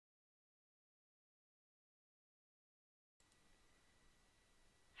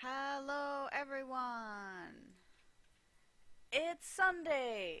Hello everyone! It's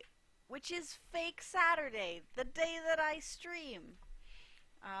Sunday, which is fake Saturday, the day that I stream.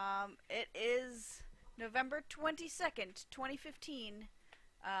 It is November 22nd, 2015,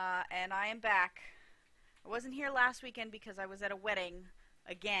 and I am back. I wasn't here last weekend because I was at a wedding,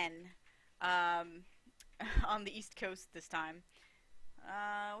 again, on the East Coast this time.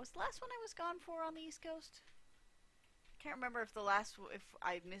 Was the last one I was gone for on the East Coast? Can't remember if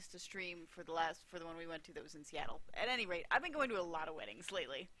I missed a stream for the one we went to that was in Seattle. At any rate, I've been going to a lot of weddings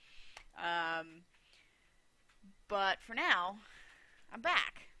lately. But for now, I'm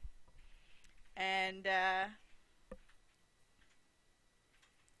back. And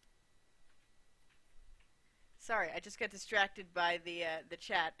sorry, I just got distracted by the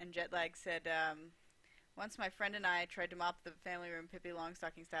chat, and Jetlag said, once my friend and I tried to mop the family room Pippi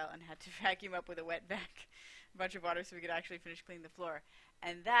Longstocking style and had to vacuum up with a wet vac a bunch of water so we could actually finish cleaning the floor.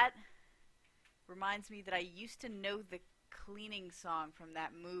 And that reminds me that I used to know the cleaning song from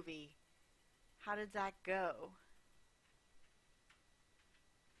that movie. How did that go?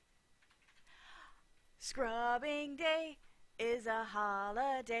 Scrubbing day is a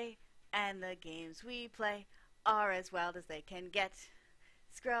holiday, and the games we play are as wild as they can get.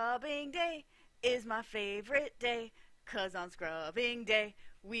 Scrubbing day is my favorite day, 'cause on scrubbing day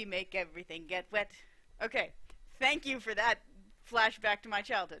we make everything get wet. Okay, thank you for that flashback to my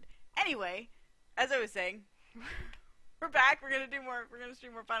childhood. Anyway, as I was saying, we're back. We're gonna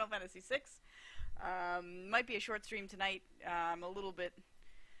stream more Final Fantasy VI. Might be a short stream tonight. I'm a little bit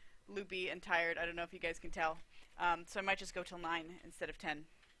loopy and tired. I don't know if you guys can tell. So I might just go till 9 instead of 10.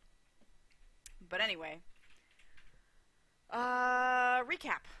 But anyway,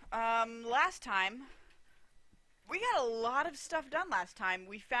 recap. Last time, we got a lot of stuff done last time.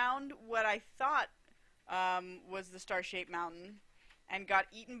 We found what I thought was the star-shaped mountain, and got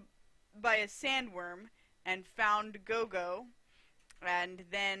eaten by a sandworm, and found Go-Go, and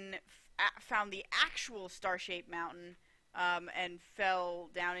then found the actual star-shaped mountain, and fell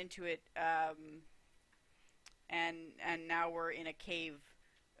down into it, and now we're in a cave,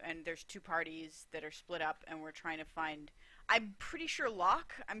 and there's two parties that are split up, and we're trying to find, I'm pretty sure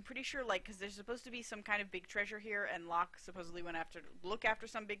Locke, like, because there's supposed to be some kind of big treasure here, and Locke supposedly went to look after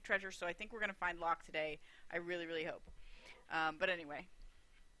some big treasure, so I think we're going to find Locke today. I really, really hope. But anyway.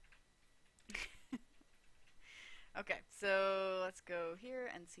 Okay, so let's go here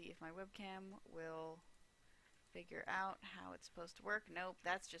and see if my webcam will figure out how it's supposed to work. Nope,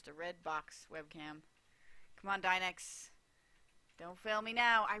 that's just a red box webcam. Come on, Dynex. Don't fail me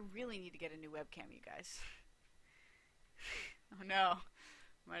now. I really need to get a new webcam, you guys. Oh no.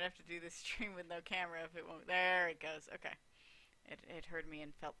 Might have to do this stream with no camera if it won't. There it goes. Okay. It heard me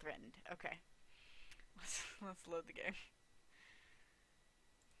and felt threatened. Okay. Let's load the game.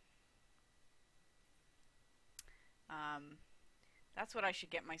 That's what I should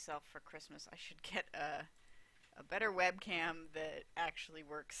get myself for Christmas. I should get a better webcam that actually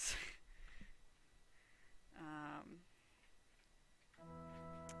works.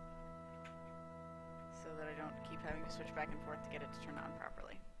 So that I don't keep having to switch back and forth to get it to turn on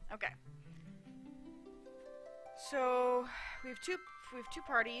properly. Okay. So we have two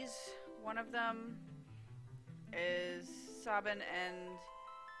parties. One of them is Sabin and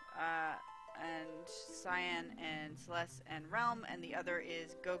Cyan and Celeste and Realm, and the other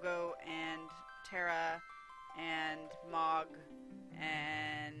is Go-Go and Terra and Mog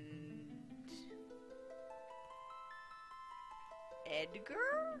and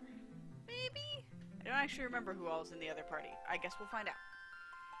Edgar, maybe? I don't actually remember who all is in the other party. I guess we'll find out.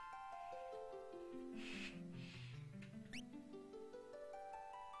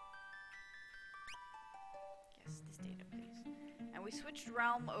 Yes, this data, please. And we switched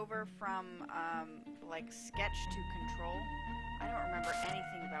Realm over from, like, sketch to control. I don't remember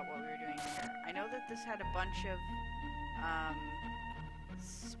anything about what we were doing here. I know that this had a bunch of,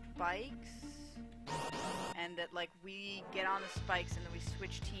 spikes, and that, like, we get on the spikes and then we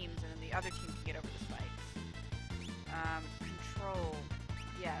switch teams and then the other team can get over the spikes. Control.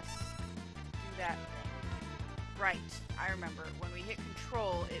 Yes. Do that thing. Right. I remember. When we hit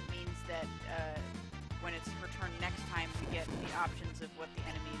control, it means that, when it's her turn next time, we get the options of what the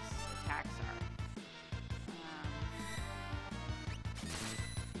enemy's attacks are.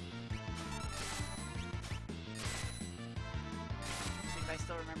 See if I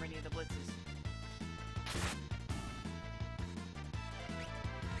still remember any of the blitzes.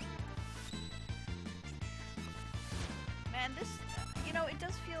 Man, this, you know, it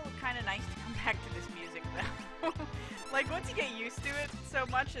does feel kind of nice to come back to this music, though. Like, once you get used to it so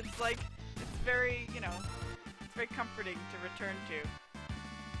much, it's like, it's very, you know, it's very comforting to return to.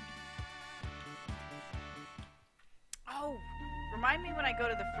 Oh, remind me when I go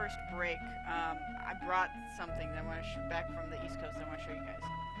to the first break. I brought something that I want to show back from the East Coast. I want to show you guys.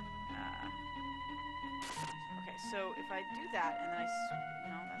 Okay, so if I do that and then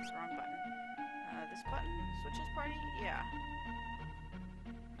no, that's the wrong button. This button switches party. Yeah.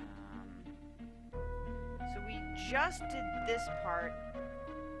 So we just did this part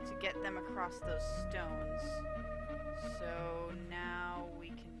to get them across those stones. So now we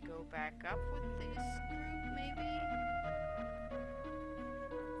can go back up with this group, maybe?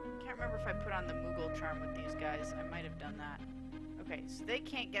 Can't remember if I put on the Moogle charm with these guys. I might have done that. Okay, so they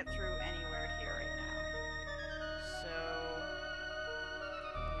can't get through anywhere here right now. So...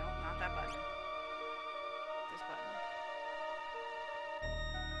 no, not that button. This button.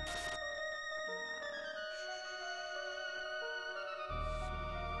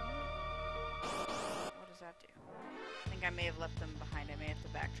 What does that do? I think I may have left them behind. I may have to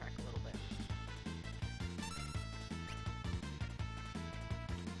backtrack a little bit.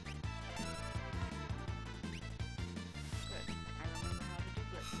 Good. I remember how to do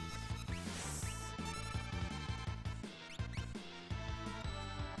blitzes.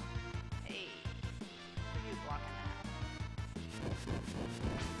 Hey. Who are you blocking that?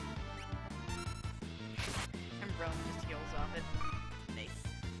 And Rome just heals off it. Nice.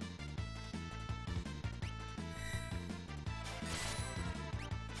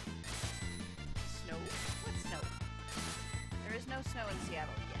 Snow? What snow? There is no snow in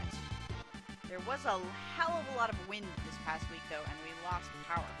Seattle yet. There was a hell of a lot of wind this past week, though, and we lost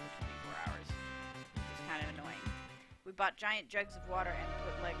power for 24 hours. It was kind of annoying. We bought giant jugs of water and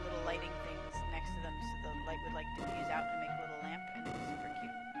put, like, little lighting things next to them so the light would, like, diffuse out and make a little lamp, and it was super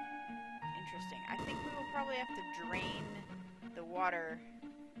cute. Interesting. I think we will probably have to drain the water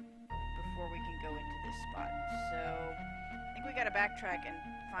before we can go into this spot. So, I think we gotta backtrack and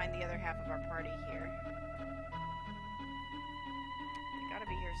find the other half of our party here. They gotta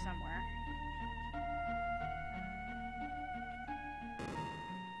be here somewhere.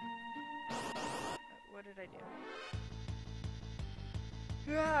 What did I do?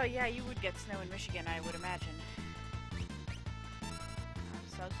 Oh, yeah, you would get snow in Michigan, I would imagine. I'm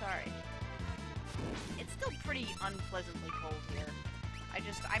so sorry. It's still pretty unpleasantly cold here. I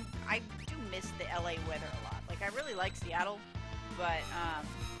do miss the LA weather a lot. Like, I really like Seattle, but,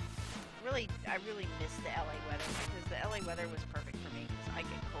 I really miss the LA weather, because the LA weather was perfect for me, because I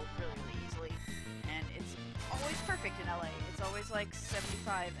get cold really, really easily, and it's always perfect in LA. It's always, like,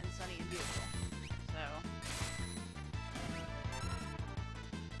 75 and sunny and beautiful. So...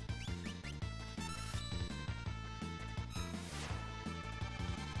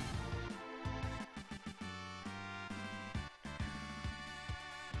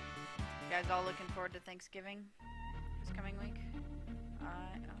 You guys all looking forward to Thanksgiving this coming week?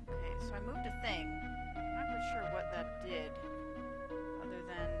 Okay, so I moved a thing. I'm not quite sure what that did, other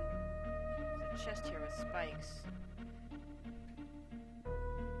than there's a chest here with spikes.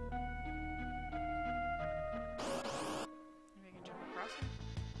 Maybe I can jump across it?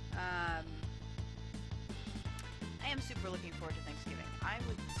 I am super looking forward to Thanksgiving. I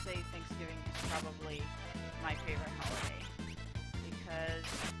would say Thanksgiving is probably my favorite holiday, because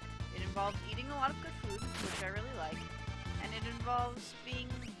it involves eating a lot of good food, which I really like, and it involves being,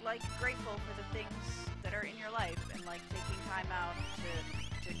 like, grateful for the things that are in your life, and, like, taking time out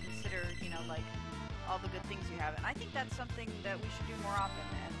to consider, you know, like, all the good things you have. And I think that's something that we should do more often,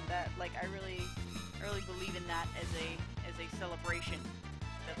 and that, like, I really believe in that as a celebration.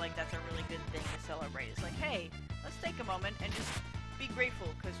 That, like, that's a really good thing to celebrate. It's like, hey, let's take a moment and just be grateful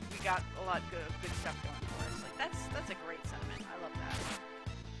because we got a lot of good stuff going for us. Like, that's a great sentiment. I love that.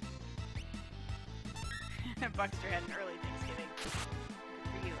 Buckster had an early Thanksgiving. Good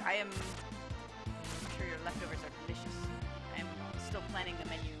for you. I'm sure your leftovers are delicious. I'm still planning the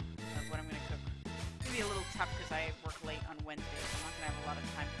menu of what I'm going to cook. It's going to be a little tough because I work late on Wednesdays. I'm not going to have a lot of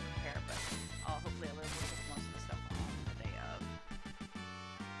time to prepare, but hopefully I'll be able to cook most of the stuff on the day of.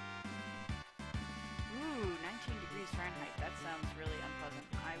 Ooh, 19 degrees Fahrenheit. That sounds really unpleasant.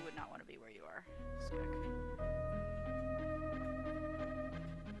 I would not want to be where you are, Skook.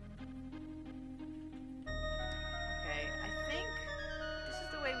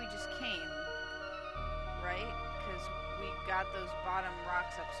 Way we just came, right? Because we got those bottom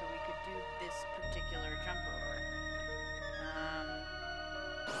rocks up so we could do this particular jump over.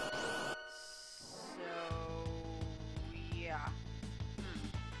 So yeah.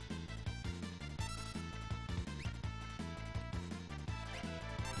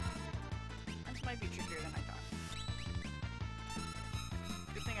 This might be trickier than I thought.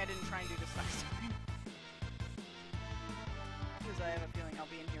 Good thing I didn't try and do this last time. Because I have a feeling I'll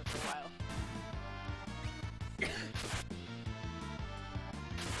be in here for a while.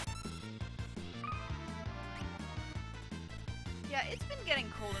 Yeah, it's been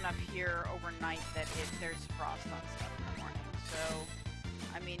getting cold enough here overnight that there's frost on stuff in the morning. So,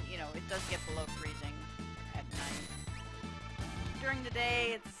 I mean, you know, it does get below freezing at night. During the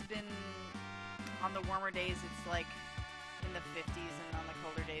day, it's been, on the warmer days, it's like in the 50s, and on the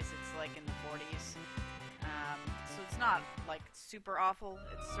colder days, it's like in the 40s. So it's not, like, super awful.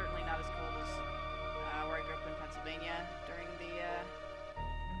 It's certainly not as cold as where I grew up in Pennsylvania during the,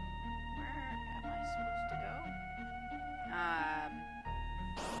 where am I supposed to go?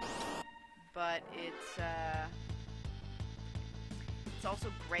 But it's also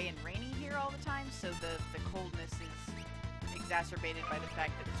gray and rainy here all the time, so the coldness is exacerbated by the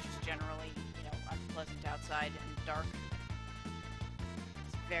fact that it's just generally, you know, unpleasant outside and dark.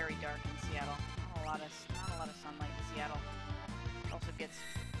 It's very dark in Seattle. Not a lot of sunlight in Seattle. It also gets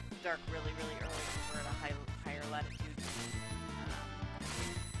dark really, really early because we're at a higher latitude.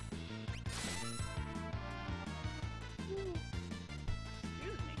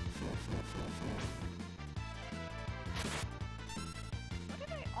 Excuse me. Why did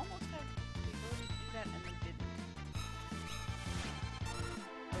I almost have the ability to do that and then didn't?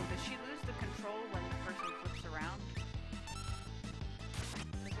 Oh, does she lose the control when the person flips around?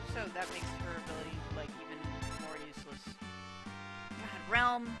 If so, that makes her ability, like, even more useless. God,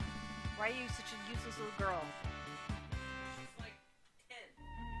 Realm! Why are you such a useless little girl? She's like 10.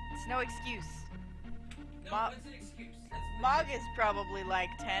 It's no excuse. No, what's an excuse? Mog is probably like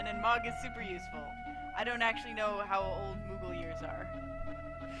 10, and Mog is super useful. I don't actually know how old Moogle years are.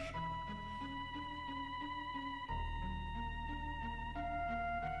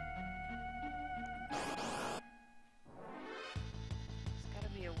 There's gotta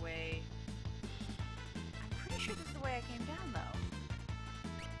be a way. I'm pretty sure this is the way I came down, though.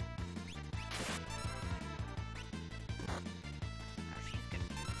 Oh, she's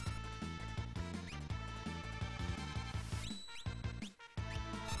confused.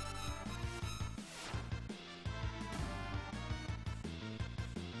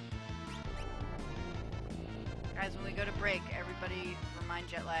 Guys, when we go to break, everybody remind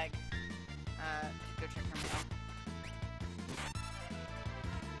Jetlag to go check her mail.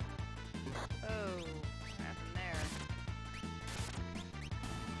 Oh, what happened there?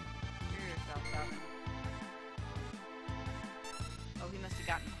 Hear yourself, Falcon. Oh, he must have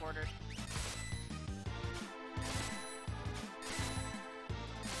gotten quartered.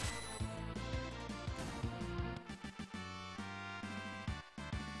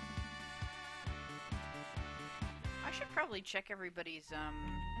 I should probably check everybody's,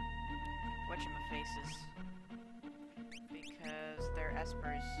 whatchamafaces. Because they're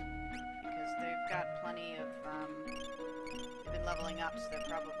espers. Because they've got plenty of, they've been leveling up, so they're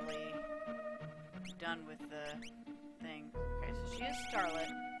probably done with the thing. Okay, so she is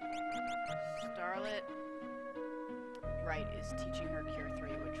Starlet. Starlet, right, is teaching her Cure 3,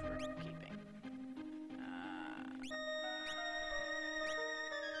 which we're keeping.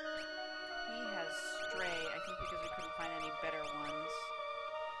 He has Stray, I think because we couldn't find any better ones.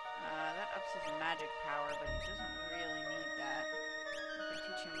 That ups his magic power, but he doesn't really need that. We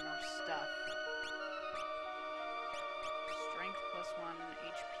can teach him more stuff. Strength plus 1,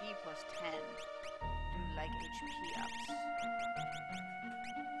 HP plus 10. Do like HP ups.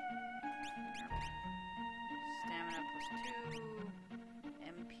 Stamina plus 2.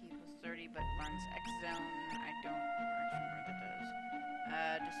 MP plus 30, but learns X Zone. I don't actually remember what that does.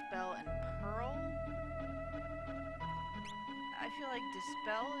 Dispel and Pearl. I feel like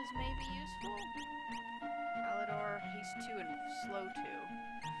Dispel is maybe useful. Palador, Haste 2, and Slow 2.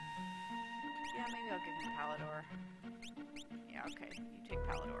 Yeah, maybe I'll give him Palador. Yeah, okay. You take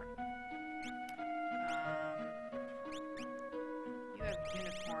Palador. You have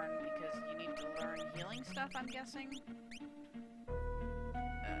Unicorn because you need to learn healing stuff, I'm guessing.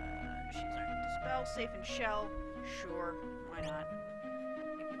 She's learning Dispel, Safe and Shell. Sure, why not?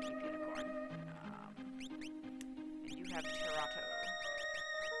 You can keep Unicorn. And you have Terato,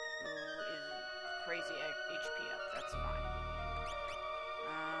 who is crazy HP up. That's fine.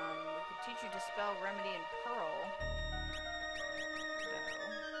 We could teach you Dispel, Remedy, and Pearl.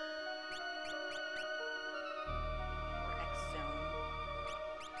 Or X Zone.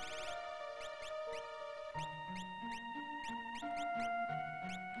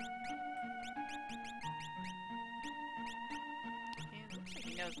 It looks like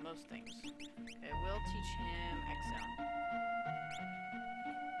he knows most things. Okay, we'll teach him X Zone.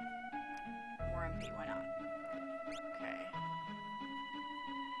 More MP, why not? Okay.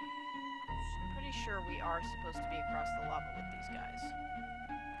 I'm pretty sure we are supposed to be across the lava with these guys.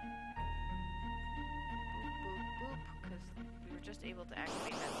 Boop, boop, boop, because we were just able to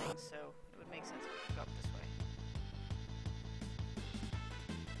activate that thing, so it would make sense if we could go up this way.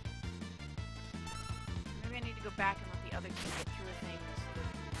 back and let the other team get through a thing. So that,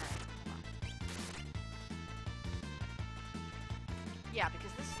 alright, hold on. Yeah,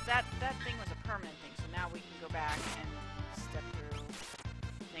 because that thing was a permanent thing, so now we can go back and step through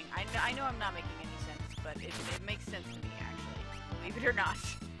the thing. I know I'm not making any sense, but it makes sense to me, actually. Believe it or not.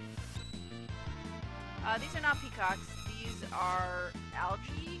 These are not peacocks. These are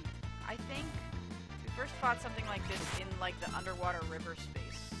algae, I think. We first fought something like this in, like, the underwater river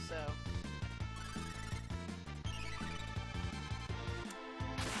space, so...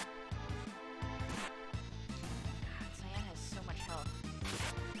 God, Cyan has so much health.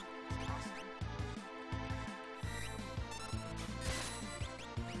 It's awesome.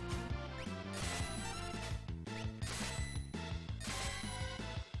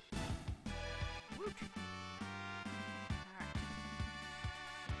 Woot!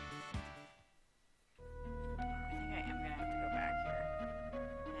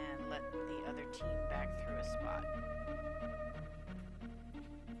 Team back through a spot.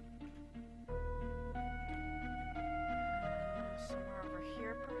 Somewhere over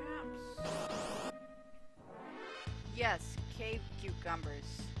here, perhaps? Yes, cave cucumbers.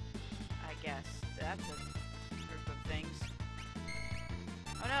 I guess. That's a group of things.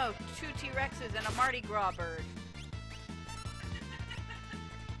 Oh no, 2 T-Rexes and a Mardi Gras bird.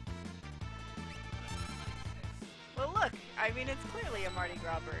 Well look, I mean it's clearly a Mardi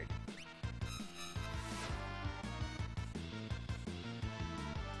Gras bird.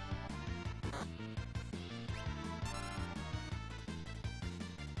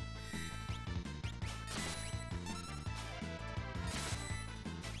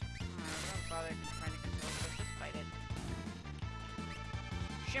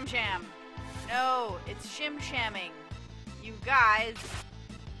 Shim-sham! No, it's shim-shamming. You guys!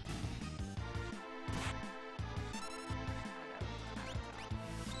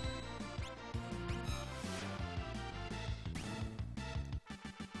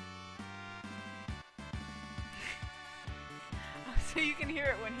 So you can hear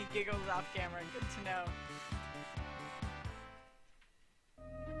it when he giggles off camera. Good to know.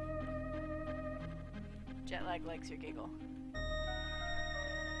 Jetlag likes your giggle.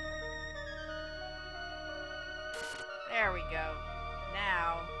 There we go.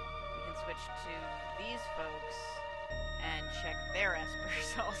 Now, we can switch to these folks and check their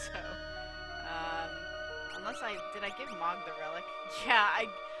espers also. Unless did I give Mog the relic? Yeah,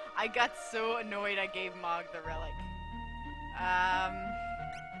 I got so annoyed I gave Mog the relic.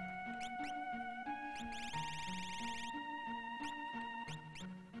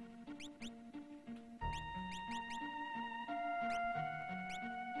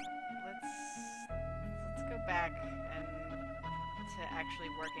 Let's go back and to actually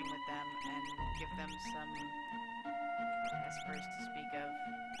working with them and give them some espers to speak of.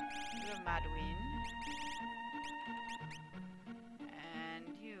 You have Madwin. And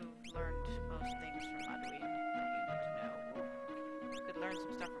you've learned most things from Madwin that you need to know. You could learn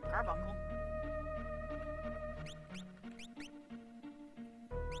some stuff from Carbuncle.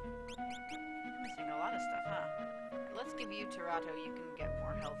 You're missing a lot of stuff, huh? Let's give you Terato, you can get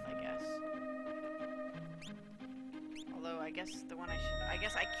more health, I guess. Although, I guess the one I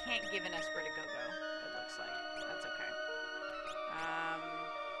guess I can't give an Esper to Go-Go, it looks like. That's okay.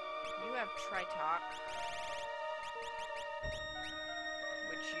 You have Tritalk,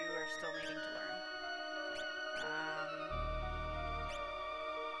 which you are still needing to learn. And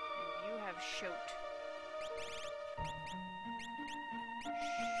you have Shoat.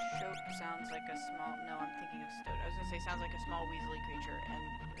 Shoat sounds like a small... No, I'm thinking of Stoat. I was going to say sounds like a small weaselly creature, and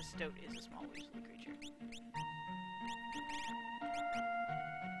a Stoat is a small weaselly creature.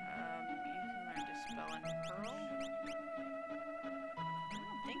 You can learn Dispel and Pearl? I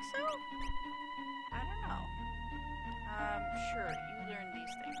don't think so? I don't know. Sure, you learn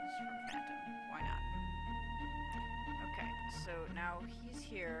these things from Phantom. Why not? Okay, so now he's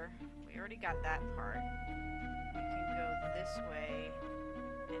here. We already got that part. We can go this way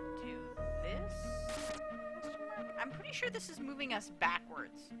and do this? I'm pretty sure this is moving us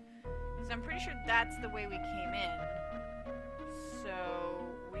backwards. Because I'm pretty sure that's the way we came in. So,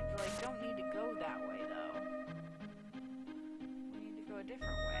 we like don't need to go that way though. We need to go a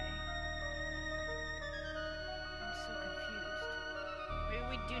different way. I'm so confused. Maybe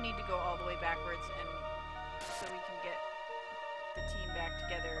we do need to go all the way backwards and so we can get the team back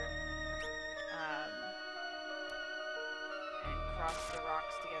together and cross the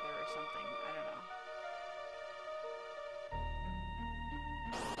rocks together or something. I don't know.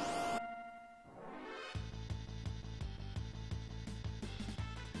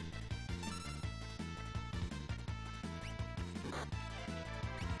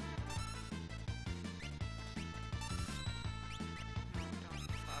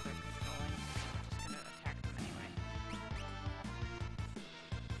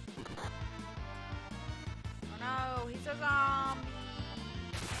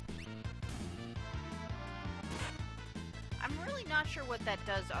 I'm really not sure what that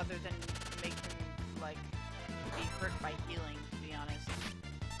does other than make him, like, be hurt by healing, to be honest.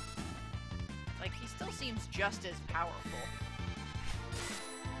 Like, he still seems just as powerful.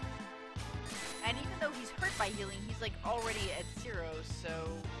 And even though he's hurt by healing, he's, like, already at 0, so... I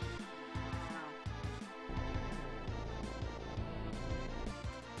don't know.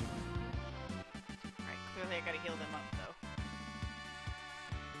 Alright, clearly I gotta heal them up, though.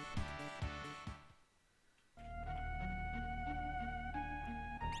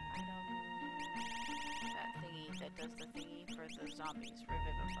 That thingy that does the thingy for the zombies.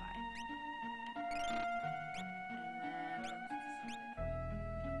 Revivify. And then...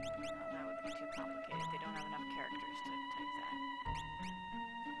 No, that would be too complicated. They don't have enough characters to type that.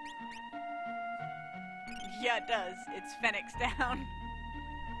 Yeah, it does. It's Phoenix down.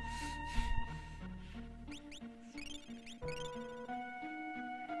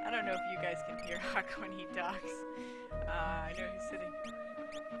 I don't know if you guys can hear Huck when he talks. I know he's sitting...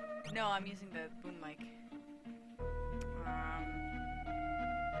 No, I'm using the boom mic.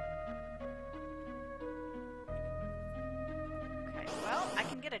 Okay, well, I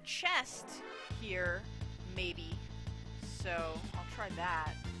can get a chest here, maybe. So, I'll try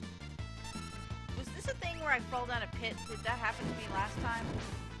that. Was this a thing where I fall down a pit? Did that happen to me last time?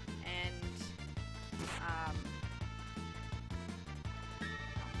 And,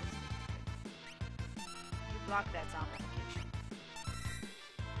 you block that zombification.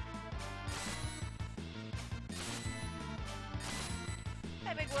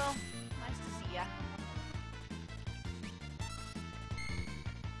 Hey, Big Will. Nice to see ya.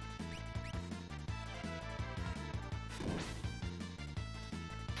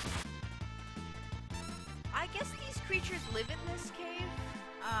 I guess these creatures live in this cave.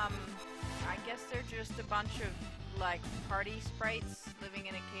 I guess they're just a bunch of, like, party sprites living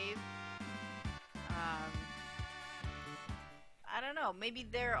in a cave. I don't know. Maybe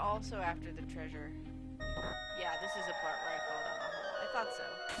they're also after the treasure. Yeah, this is a part where I fall down the hole. I thought so.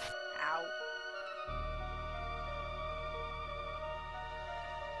 Ow.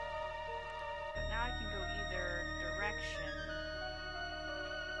 But now I can go either direction.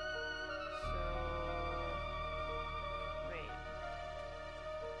 So... Wait.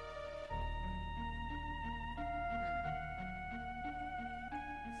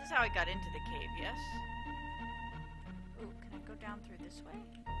 This is how I got into the cave, yes? Ooh, can I go down through this way?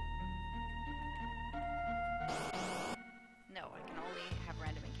 No, I can only have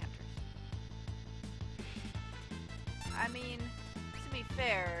random encounters. I mean, to be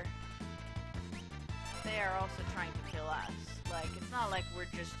fair, they are also trying to kill us. Like, it's not like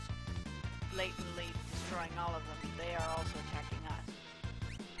we're just blatantly destroying all of them. They are also attacking us.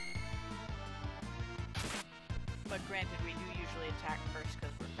 But granted, we do usually attack first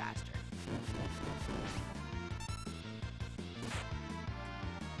because we're faster.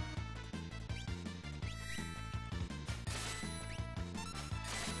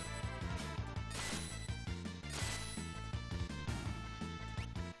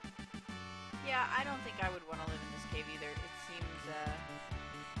 Yeah, I don't think I would want to live in this cave either. It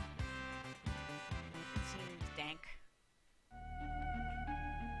seems dank.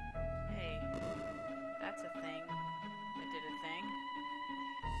 Hey, that's a thing that did a thing.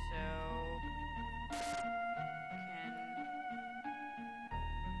 So, can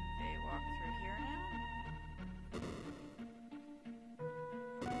they walk through here now?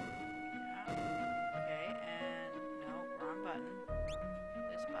 Yeah, okay, and no, wrong button.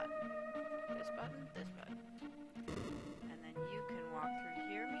 This button. This button, this button. And then you can walk through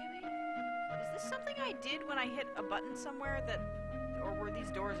here, maybe? Is this something I did when I hit a button somewhere that... Or were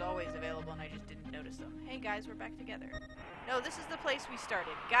these doors always available and I just didn't notice them? Hey guys, we're back together. No, this is the place we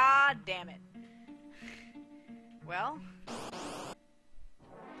started. God damn it. Well...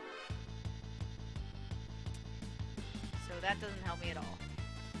 So that doesn't help me at all,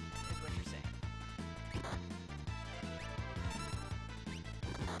 is what you're saying.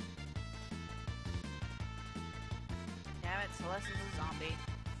 Damn it, Celeste is a zombie.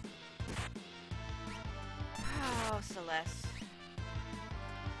 Oh, Celeste.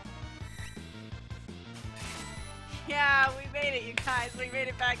 Yeah, we made it, you guys. We made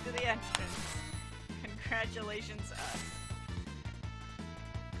it back to the entrance. Congratulations, us.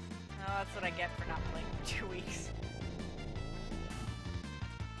 Oh, that's what I get for not playing for 2 weeks.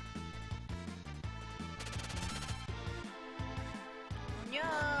 No!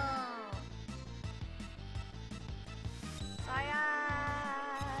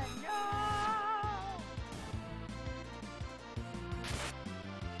 Cyan! No!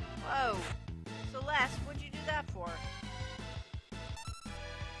 Whoa! Celeste, what'd you do that for?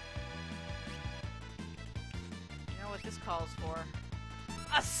 You know what what this calls for.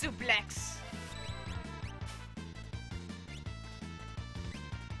 A suplex!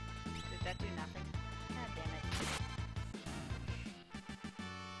 Did that do nothing? God damn it.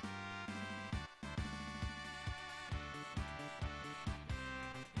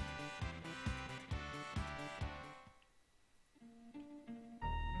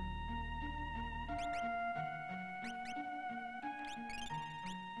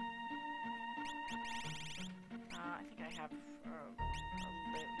 I think I have a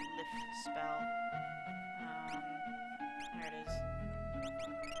lift spell. There it is.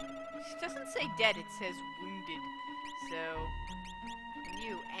 It doesn't say dead, it says wounded. So,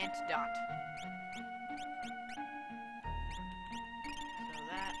 you, antidote. So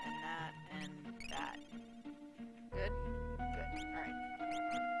that, and that. Good? Good. Alright.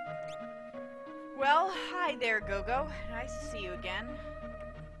 Well, hi there, Go-Go. Nice to see you again.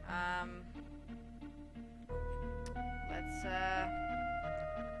 Let's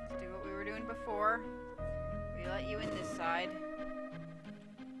do what we were doing before. We let you in this side.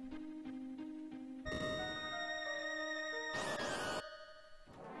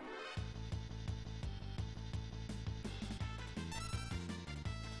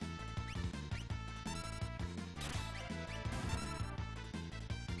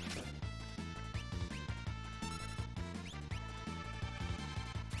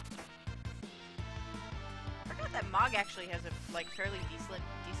 That Mog actually has a fairly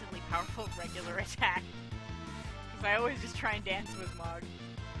decently powerful regular attack. Because I always just try and dance with Mog.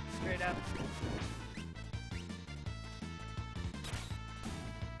 Straight up.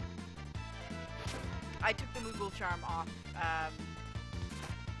 I took the Moogle Charm off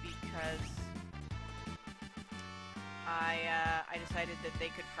because I decided that they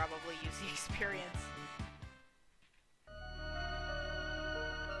could probably use the experience.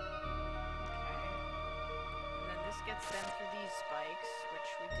 Gets them through these spikes, which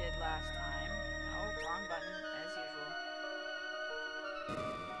we did last time. Oh, wrong button, as usual.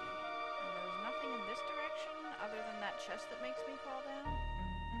 And there's nothing in this direction other than that chest that makes me fall down.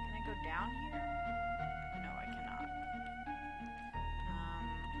 Can I go down here? No, I cannot.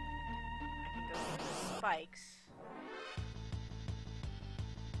 I can go through the spikes.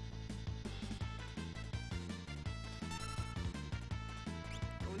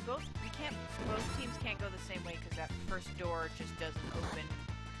 Both teams can't go the same way because that first door just doesn't open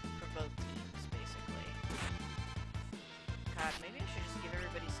for both teams, basically. God, maybe I should just give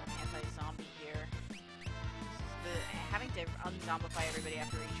everybody some anti-zombie gear. Having to unzombify everybody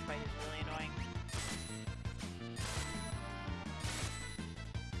after each fight is really annoying.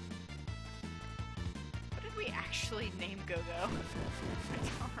 What did we actually name Go-Go? I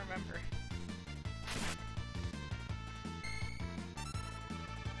don't remember.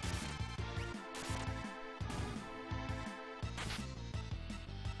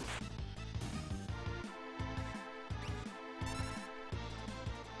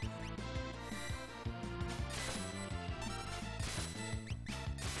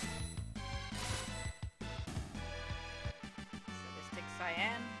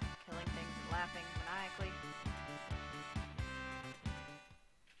 Cyan, killing things and laughing maniacally.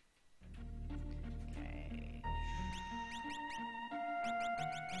 Okay.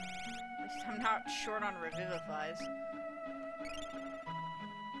 At least I'm not short on revivifies.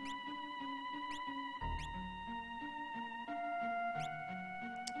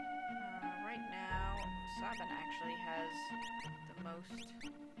 Right now, Sabin actually has the most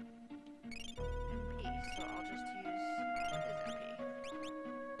MP, so I'll just use his MP.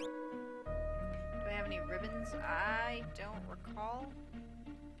 Do I have any ribbons? I don't recall.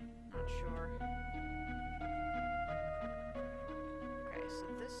 Not sure. Okay, so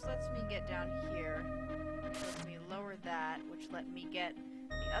this lets me get down here. Which lets me lower that, which let me get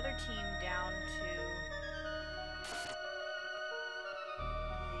the other team down to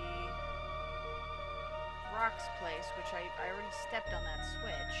the Rock's place, which I already stepped on that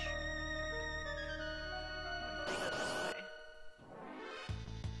switch. What if they go this way?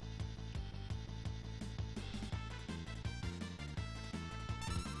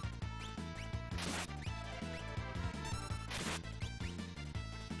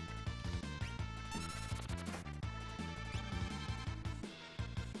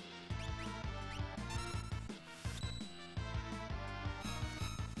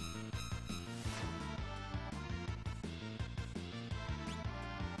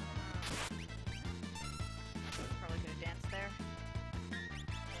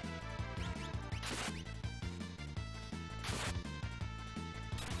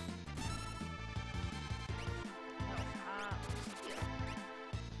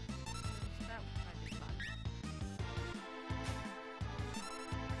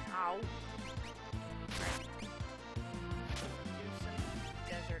 Ow. Right. Do some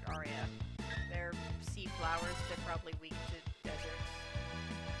desert aria. They're sea flowers. They're probably weak to deserts.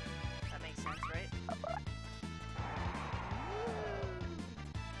 That makes sense, right?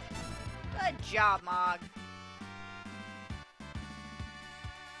 Good job, Mog.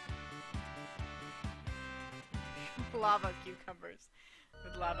 Lava cucumbers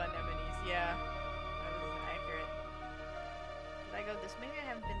with lava anemones. Yeah, that is accurate. Did I go this? Maybe I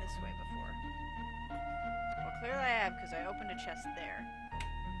haven't been this way before. Well, clearly I have because I opened a chest there.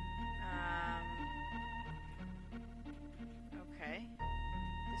 Okay.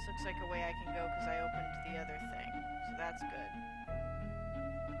 This looks like a way I can go because I opened the other thing, so that's good.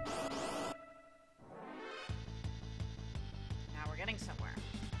 Now we're getting somewhere.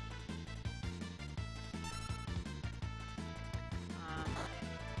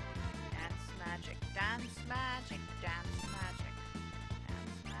 Dance magic, dance magic, dance magic.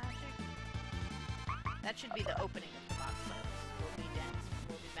 That should be the opening of the box playlist.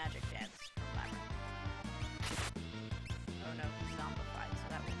 Will be magic dance from Labyrinth. Oh no, he's zombified, so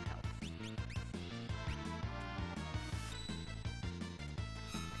that won't help.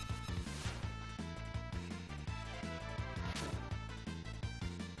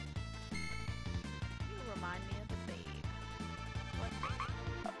 You remind me of the babe. What babe?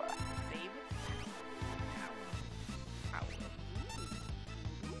 Babe?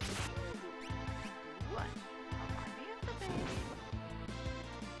 What? Remind me of the babe.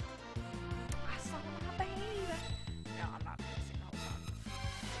 I saw my baby. No, I'm not gonna sing the whole song.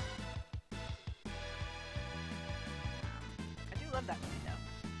 I do love that movie though.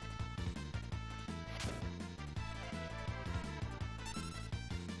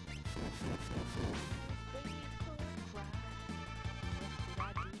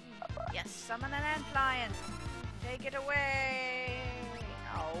 Yes, summon an ant lion. Take it away.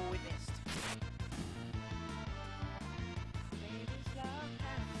 Oh, we missed. Baby's love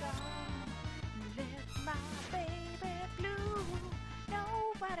has gone. Left my baby blue.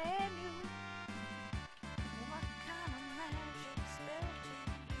 Nobody knew what kind of magic spell to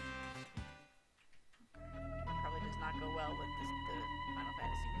use. Probably does not go well with the Final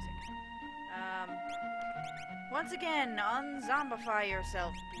Fantasy music. Once again, unzombify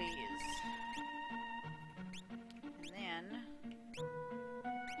yourself, please. And then,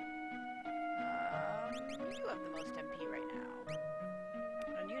 you have the most MP right now.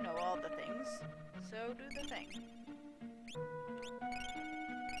 And you know all the things, so do the thing. There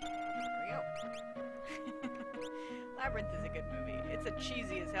we go. Labyrinth is a good movie. It's a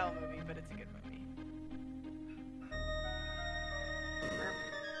cheesy as hell movie, but it's a good movie.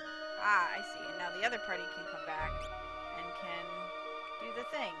 Ah, I see. And now the other party can come back and can do the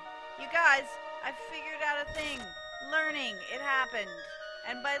thing. You guys, I figured out a thing. Learning. It happened.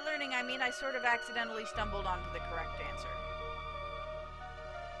 And by learning, I mean I sort of accidentally stumbled onto the correct answer.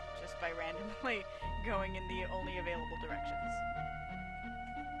 Just by randomly going in the only available directions.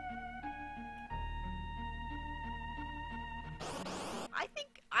 I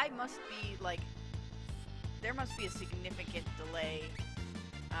think I must be, like, there must be a significant delay.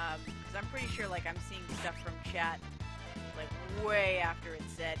 Because I'm pretty sure, like, I'm seeing stuff from chat, like, way after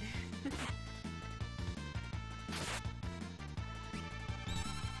it's said.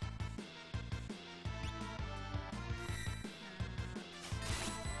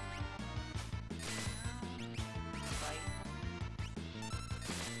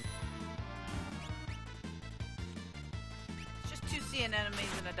 It's just 2 sea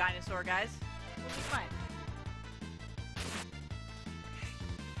anemones and a dinosaur, guys. We'll be fine.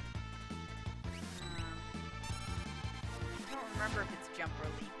 I don't remember if it's jump or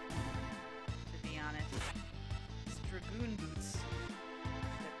leap, to be honest. It's Dragoon Boots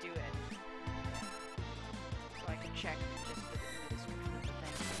that do it. So I can check just the description of the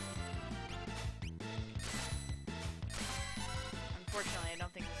thing. Unfortunately, I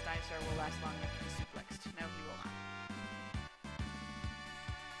don't think this dinosaur will last long enough to be suplexed. No, he will not.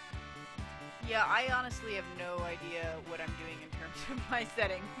 Yeah, I honestly have no idea what I'm doing in terms of my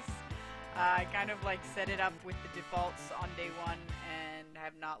settings. I kind of like set it up with the defaults on day 1 and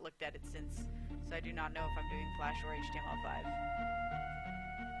have not looked at it since, so I do not know if I'm doing Flash or HTML5.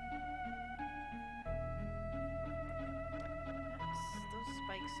 Those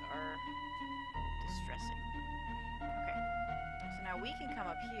spikes are distressing. Okay, so now we can come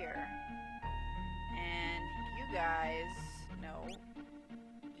up here, and you guys, no,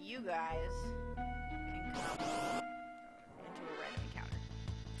 you guys can come into a random encounter.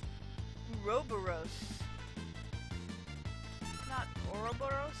 Ouroboros. It's not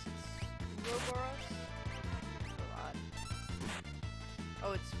Ouroboros, it's Ouroboros. So odd. Oh,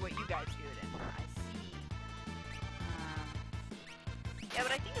 Oh, it's what you guys do it in. I see. Yeah,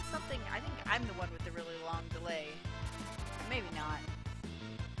 but I think it's something... I think I'm the one with the really long delay. Maybe not.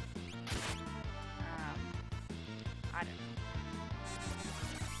 I don't know.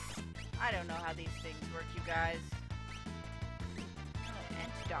 I don't know how these things work, you guys. Oh,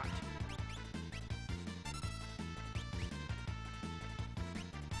 antidote.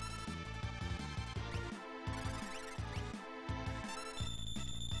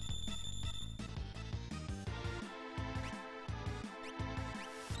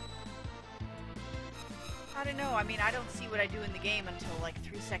 I don't know. I mean, I don't see what I do in the game until like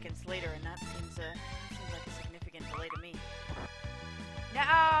 3 seconds later, and that seems like a significant delay to me.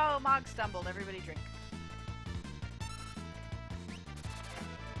 No! Mog stumbled. Everybody drink.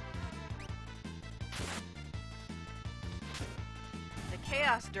 The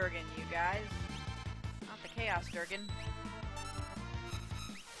Chaos Durgan, you guys. Not the Chaos Durgan.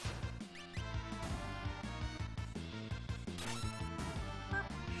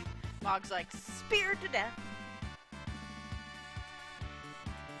 Mog's like, speared to death.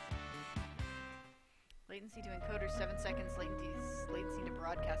 Latency to encoder 7 seconds, latency to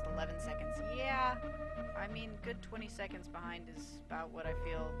broadcast 11 seconds. Yeah, I mean, good 20 seconds behind is about what I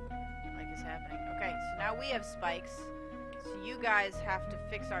feel like is happening. Okay, so now we have spikes. So you guys have to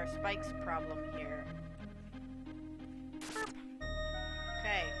fix our spikes problem here.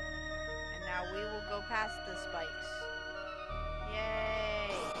 Okay, and now we will go past the spikes.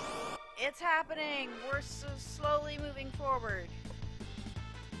 Yay! It's happening! We're so slowly moving forward.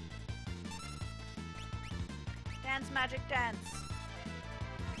 Dance, magic, dance.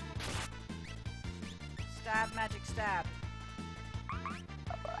 Stab, magic, stab. Are you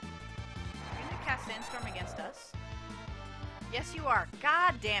gonna cast Sandstorm against us? Yes, you are.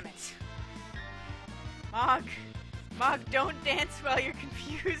 God damn it. Mog. Mog, don't dance while you're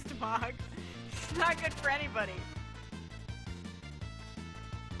confused, Mog. It's not good for anybody.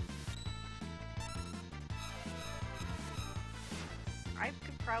 I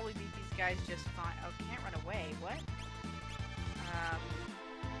could probably beat these guys just fine. Oh, can't run away. What?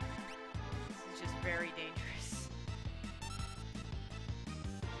 This is just very dangerous.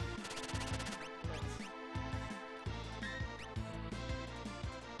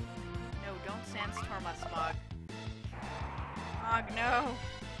 No, don't sandstorm us, Mog. Mog, no!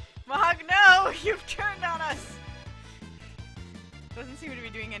 Mog, no! You've turned on us! Doesn't seem to be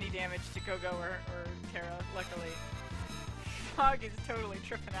doing any damage to Kogo or Terra, luckily. Mog is totally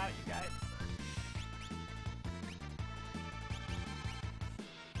tripping out, you guys.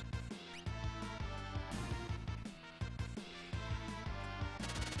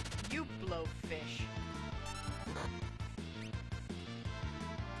 You blowfish.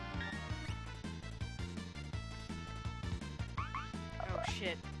 Oh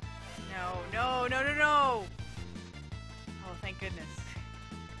shit. No, no, no, no, no! Oh, thank goodness.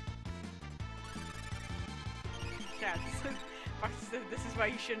 Yeah, this is why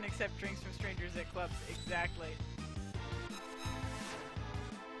you shouldn't accept drinks from strangers at clubs. Exactly.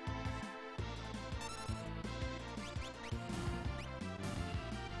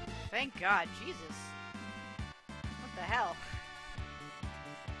 Thank God, Jesus. What the hell?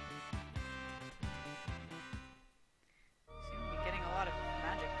 Seem to be getting a lot of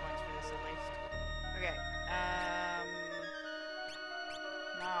magic points for this at least. Okay,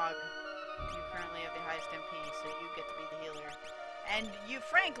 Mog, you currently have the highest MP, so you get to be the healer. And you,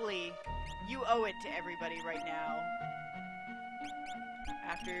 frankly, you owe it to everybody right now.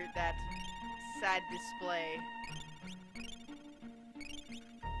 After that sad display.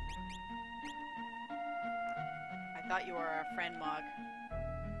 I thought you were our friend, Mog.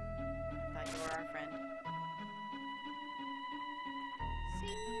 I thought you were our friend.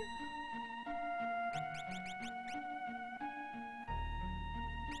 See?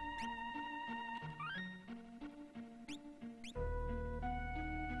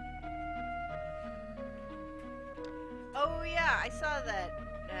 Oh yeah, I saw that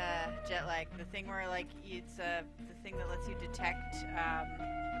jet lag. The thing where like it's the thing that lets you detect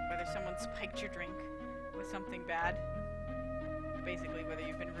whether someone spiked your drink with something bad. Basically, whether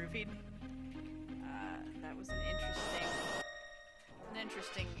you've been roofied. That was an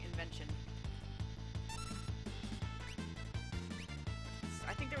interesting invention.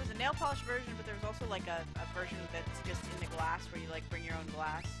 I think there was a nail polish version, but there was also like a version that's just in the glass where you like bring your own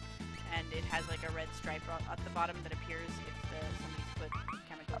glass. And it has like a red stripe at the bottom that appears if somebody's put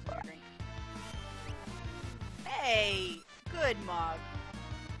chemicals in your drink. Hey! Good, Mog.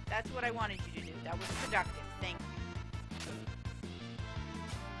 That's what I wanted you to do. That was productive. Thank you.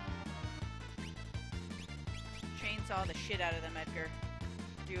 Chainsaw the shit out of them, Edgar.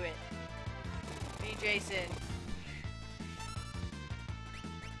 Do it. Be Jason.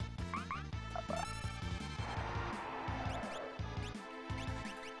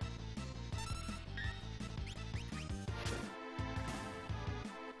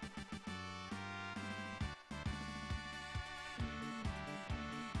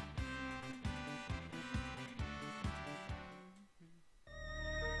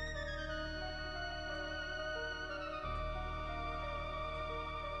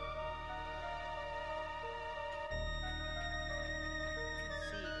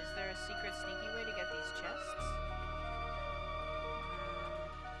 Secret sneaky way to get these chests?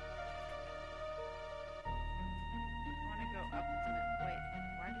 I want to go up with the... Wait,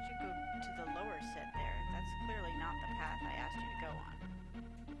 why did you go to the lower set there? That's clearly not the path I asked you to go on.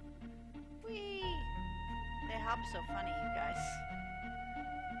 Whee! They hop so funny, you guys.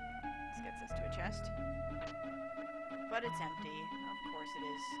 This gets us to a chest. But it's empty. Of course it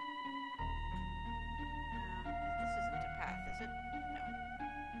is. This isn't a path, is it? No.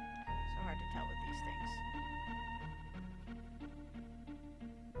 So hard to tell with these things.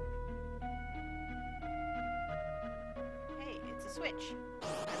 Hey, it's a switch. I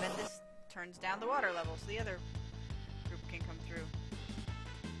bet this turns down the water level so the other group can come through.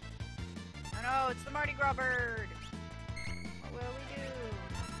 Oh no, it's the Mardi Gras bird! What will we do?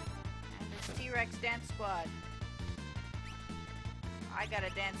 And this T-Rex dance squad. I got a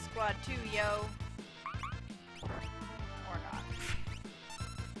dance squad too, yo. Or not.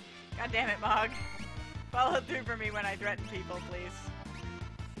 God damn it, Mog. Follow through for me when I threaten people, please.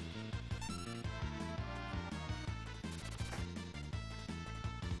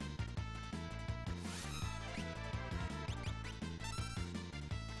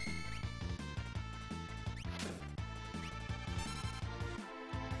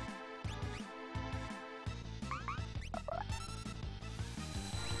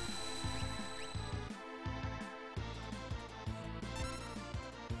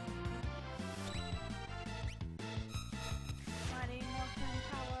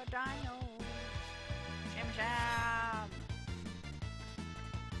 Dinos. Shim sham.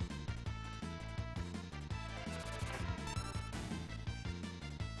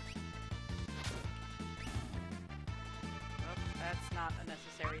 Oh, that's not a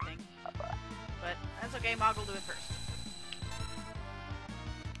necessary thing. But that's okay, Mog will do it first.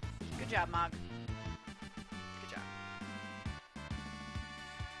 Good job, Mog. Good job.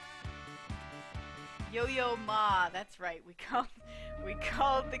 Yo-Yo Ma, that's right, we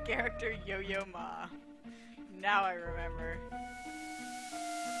called the character Yo-Yo Ma. Now I remember.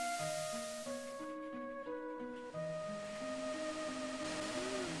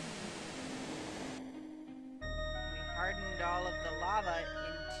 We hardened all of the lava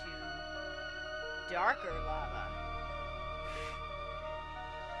into darker lava.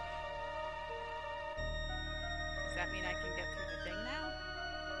 Does that mean I can get through the thing now?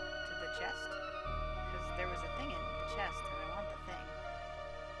 To the chest? Because there was a thing in the chest and I want the thing.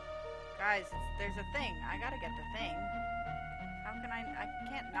 Guys, there's a thing. I gotta get the thing. How can I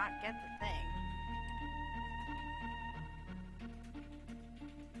can't not get the thing.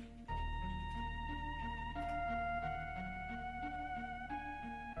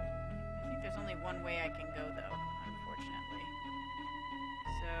 I think there's only one way I can go though, unfortunately.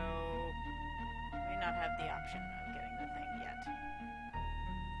 So, may not have the option of getting the thing yet.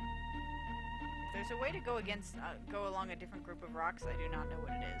 If there's a way to go go along a different group of rocks, I do not know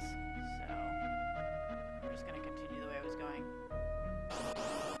what it is. So, I'm just gonna continue the way I was going.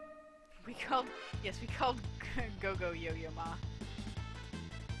 We called Go-Go Yo-Yo Ma.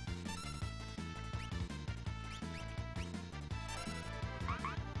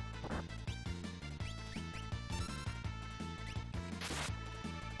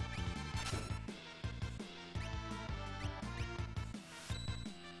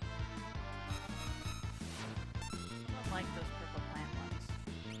 Like those purple plant ones.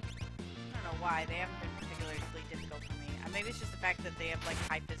 I don't know why, they haven't been particularly difficult for me. Maybe it's just the fact that they have like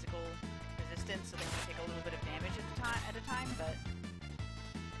high physical resistance, so they only take a little bit of damage at a time, but...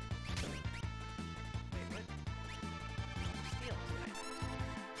 Wait, what? Steel is what I meant.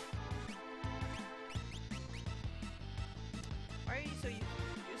 Why are you so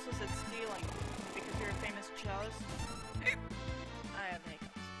useless at stealing? Because you're a famous chalice? I have hiccups.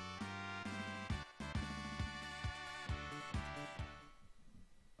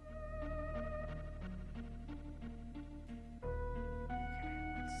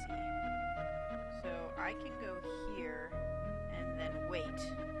 I can go here and then wait,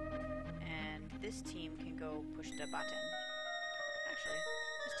 and this team can go push the button. Actually,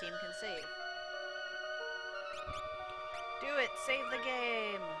 this team can save. Do it! Save the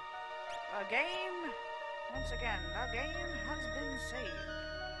game! A game? Once again, the game has been saved.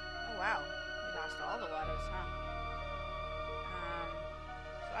 Oh wow, we lost all the Wattos, huh?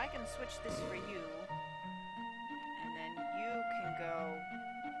 So I can switch this for you. And then you can go...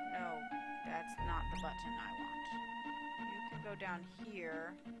 No, that's not the button I want. You can go down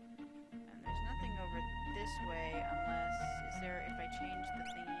here. And there's nothing over this way unless... Is there... If I change the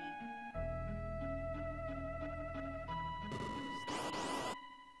thingy...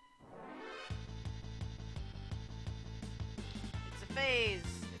 It's a phase!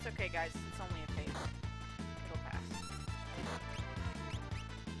 It's okay, guys. It's only a phase. It'll pass.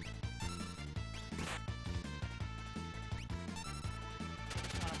 I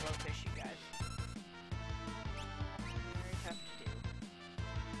just want to blowfish you guys. Very tough to do.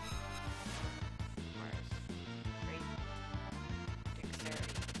 Requires great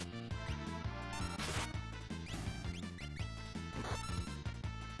dexterity.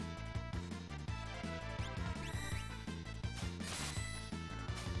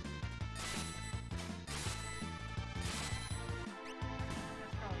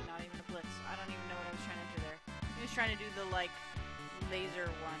 That's probably not even a blitz. I don't even know what I was trying to do there. He was trying to do the, like, laser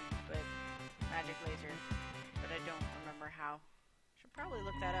one, but magic laser. But I don't remember how. Should probably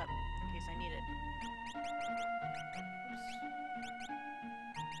look that up in case I need it. Oops.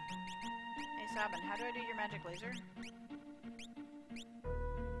 Hey Sabin, how do I do your magic laser?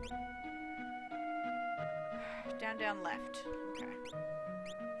 Down, down, left. Okay.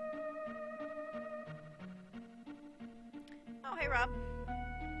 Oh, hey Rob.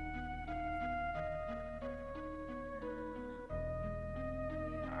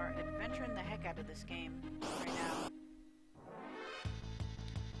 We are adventuring the heck out of this game right now.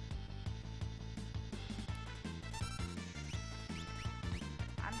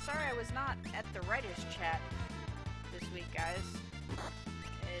 I'm sorry I was not at the writers' chat this week, guys.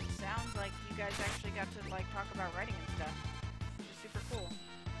 It sounds like you guys actually got to like talk about writing and stuff, which is super cool.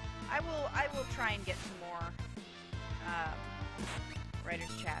 I will try and get some more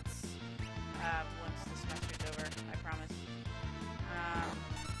writers' chats once the semester's over. I promise.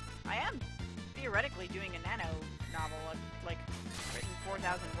 I am theoretically doing a nano novel. I've like written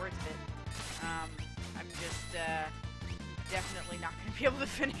 4,000 words of it. I'm just definitely not going to be able to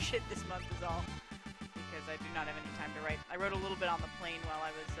finish it this month is all, because I do not have any time to write. I wrote a little bit on the plane while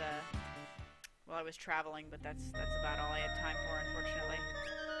I was traveling, but that's about all I had time for, unfortunately.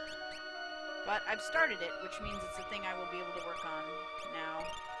 But I've started it, which means it's a thing I will be able to work on now.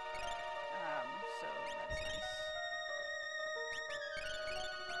 So that's nice.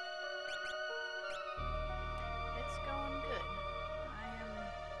 It's going good. I am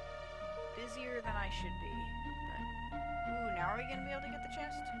busier than I should be. Ooh, now are we gonna be able to get the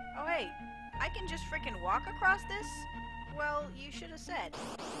chest? Oh hey, I can just freaking walk across this? Well, you should have said.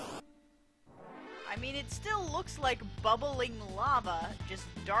 I mean, it still looks like bubbling lava, just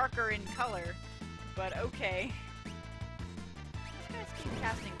darker in color, but okay. These guys keep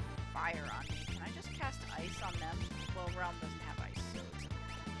casting fire on me. Can I just cast ice on them? Well, Realm doesn't have ice, so it's okay.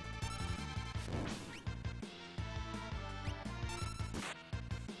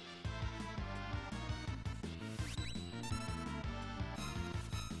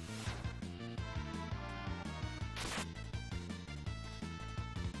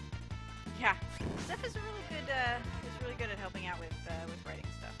 Yeah, Steph is really good at helping out with writing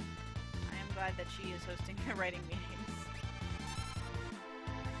stuff. I am glad that she is hosting the writing meetings.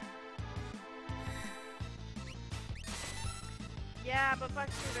 Yeah, but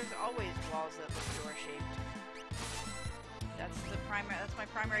Buckster, there's always walls that look door-shaped. That's my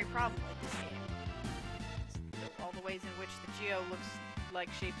primary problem with this game. All the ways in which the geo looks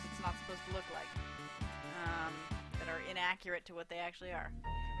like shapes it's not supposed to look like. That are inaccurate to what they actually are.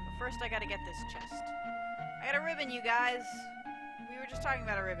 First, I gotta get this chest. I got a ribbon, you guys! We were just talking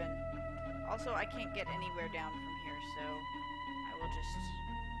about a ribbon. Also, I can't get anywhere down from here, so I will just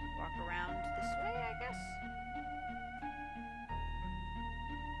walk around this way, I guess?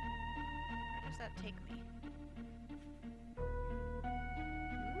 Where does that take me?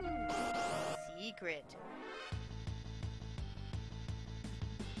 Ooh, secret.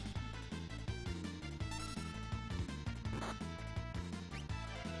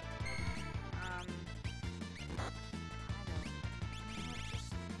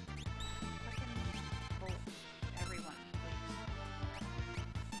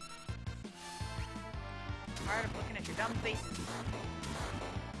 Tired of looking at your dumb faces.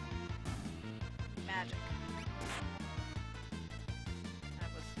 Magic. That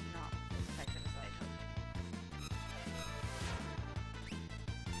was not as effective as I had hoped.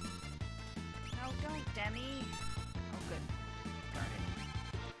 No, don't, Demi. Oh, good.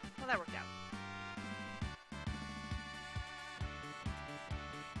 that worked out.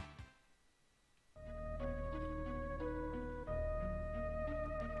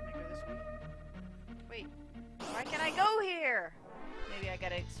 Can I go this way? Wait. Why can't I go here? Maybe I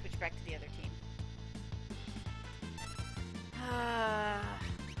gotta switch back to the other team.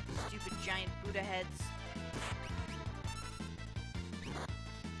 Stupid giant Buddha heads.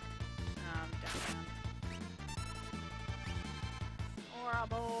 Down. Or a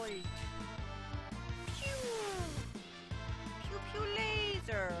boy. Pew! Pew pew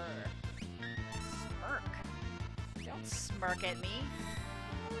laser! Smirk. Don't smirk at me.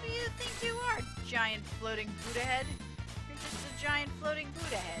 Who do you think you are, giant floating Buddha head? You're just a giant floating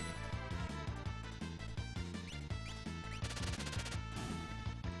Buddha head.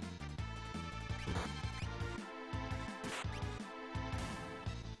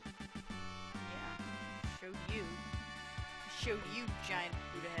 Showed you giant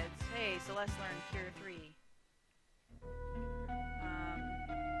Buddha heads. Hey, Celeste learned Cure 3.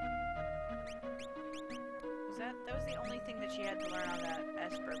 That was the only thing that she had to learn on that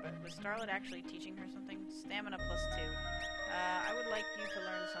Esper, but was Starlet actually teaching her something? Stamina +2. I would like you to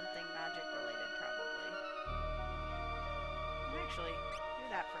learn something magic related, probably. Actually, do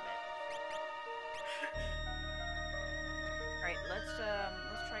that for a bit. Alright, let's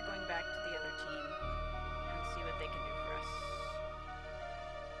try going back to the other team and see what they can do for us.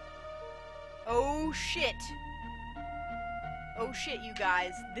 Oh shit! Oh shit, you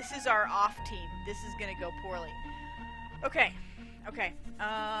guys. This is our off team. This is gonna go poorly. Okay. Okay.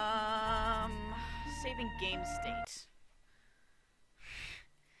 Saving game state.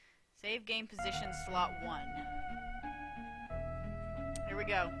 Save game position slot 1. Here we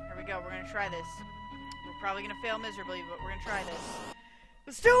go. Here we go. We're gonna try this. We're probably gonna fail miserably, but we're gonna try this.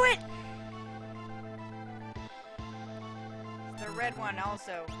 Let's do it! It's the red one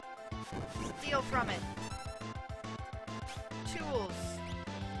also. Steal from it. Tools.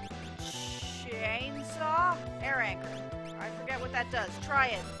 Chainsaw? Air anchor. I forget what that does. Try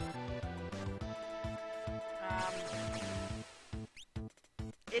it.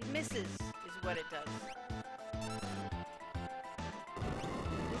 It misses, is what it does.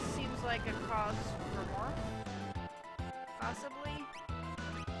 This seems like a cause for more. Possibly.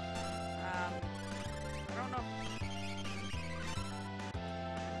 I don't know.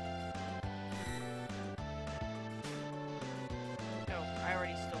 I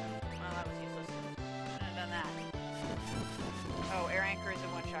already stole it. Well, that was useless. Shouldn't have done that. Oh, air anchor is a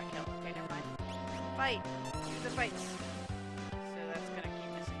one-shot kill. Okay, never mind. Fight! Use the fights. So that's gonna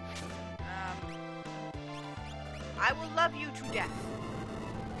keep missing. I will love you to death.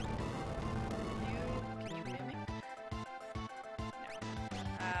 Can you mimic?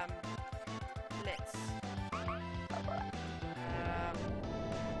 No. Blitz.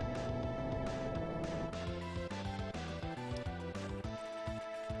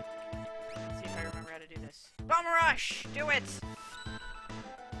 Bomb rush! Do it!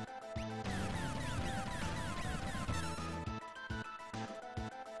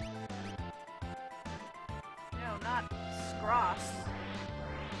 No, not Scross.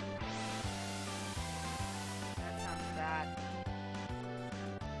 That sounds bad.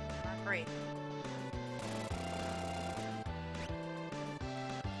 Not great.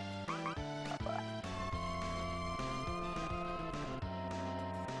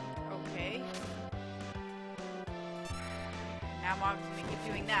 Okay. Now Mog's gonna keep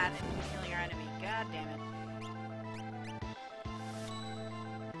doing that and keep killing our enemy. God damn it.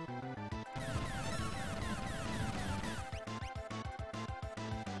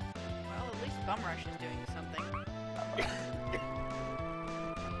 Well, at least Bum Rush is doing something.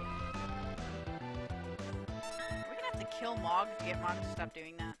 We're gonna have to kill Mog to get Mog to stop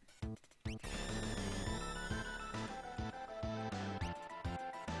doing that.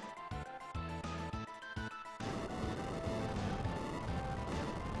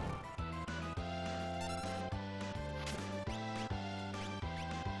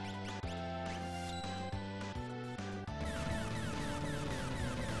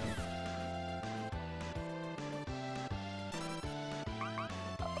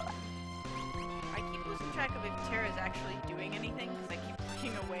 Track of if Terra is actually doing anything because I keep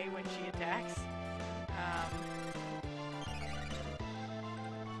looking away when she attacks.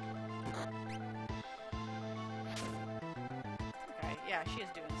 Okay, yeah, she is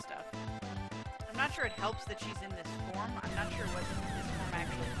doing stuff. I'm not sure it helps that she's in this form. I'm not sure what this form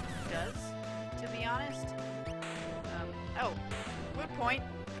actually does, to be honest. Oh, good point.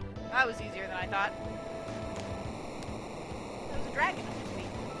 That was easier than I thought. That was a dragon.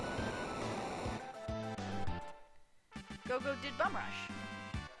 Go-Go did Bum Rush.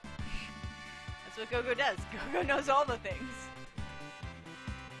 what Gogo does. Gogo knows all the things.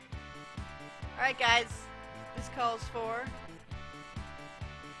 Alright guys, this calls for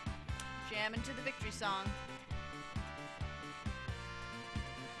jam into the victory song.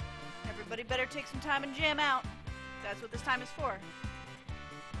 Everybody better take some time and jam out. That's what this time is for.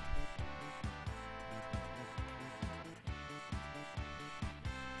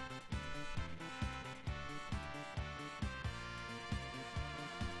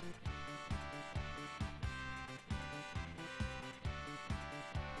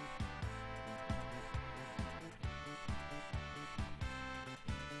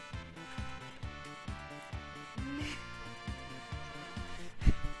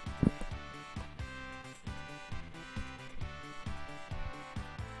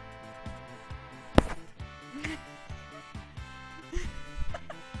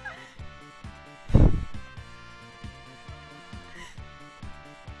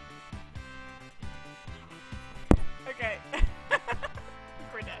 Okay.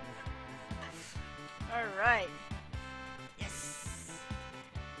 We're done. Alright. Yes.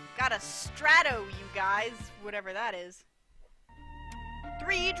 Got a strato, you guys. Whatever that is.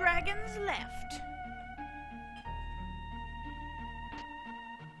 3 dragons left.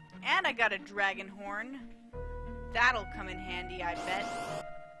 And I got a dragon horn. That'll come in handy, I bet.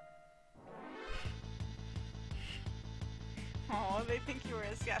 Oh, they think you were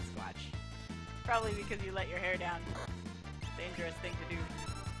a Sasquatch. Probably because you let your hair down. Dangerous thing to do.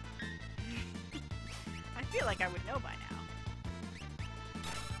 I feel like I would know by now.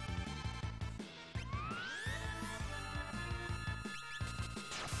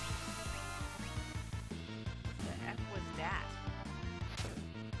 The F was that?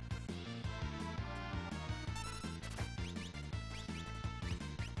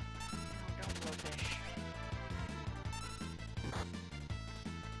 Oh, don't blow fish.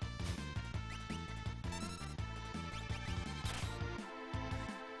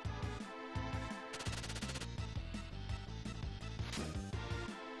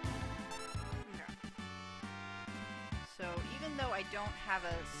 So even though I don't have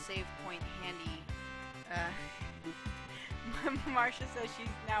a save point handy, Marsha says she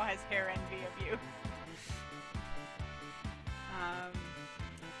now has hair envy of you.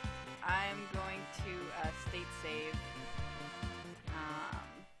 I'm going to state save,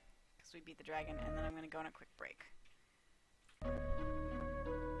 because we beat the dragon, and then I'm going to go on a quick break.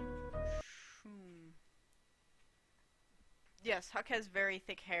 Yes, Huck has very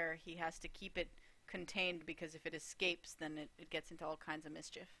thick hair. He has to keep it contained because if it escapes, then it gets into all kinds of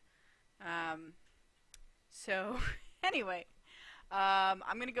mischief. So, anyway, I'm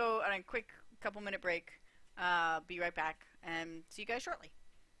going to go on a quick couple-minute break. Be right back, and see you guys shortly.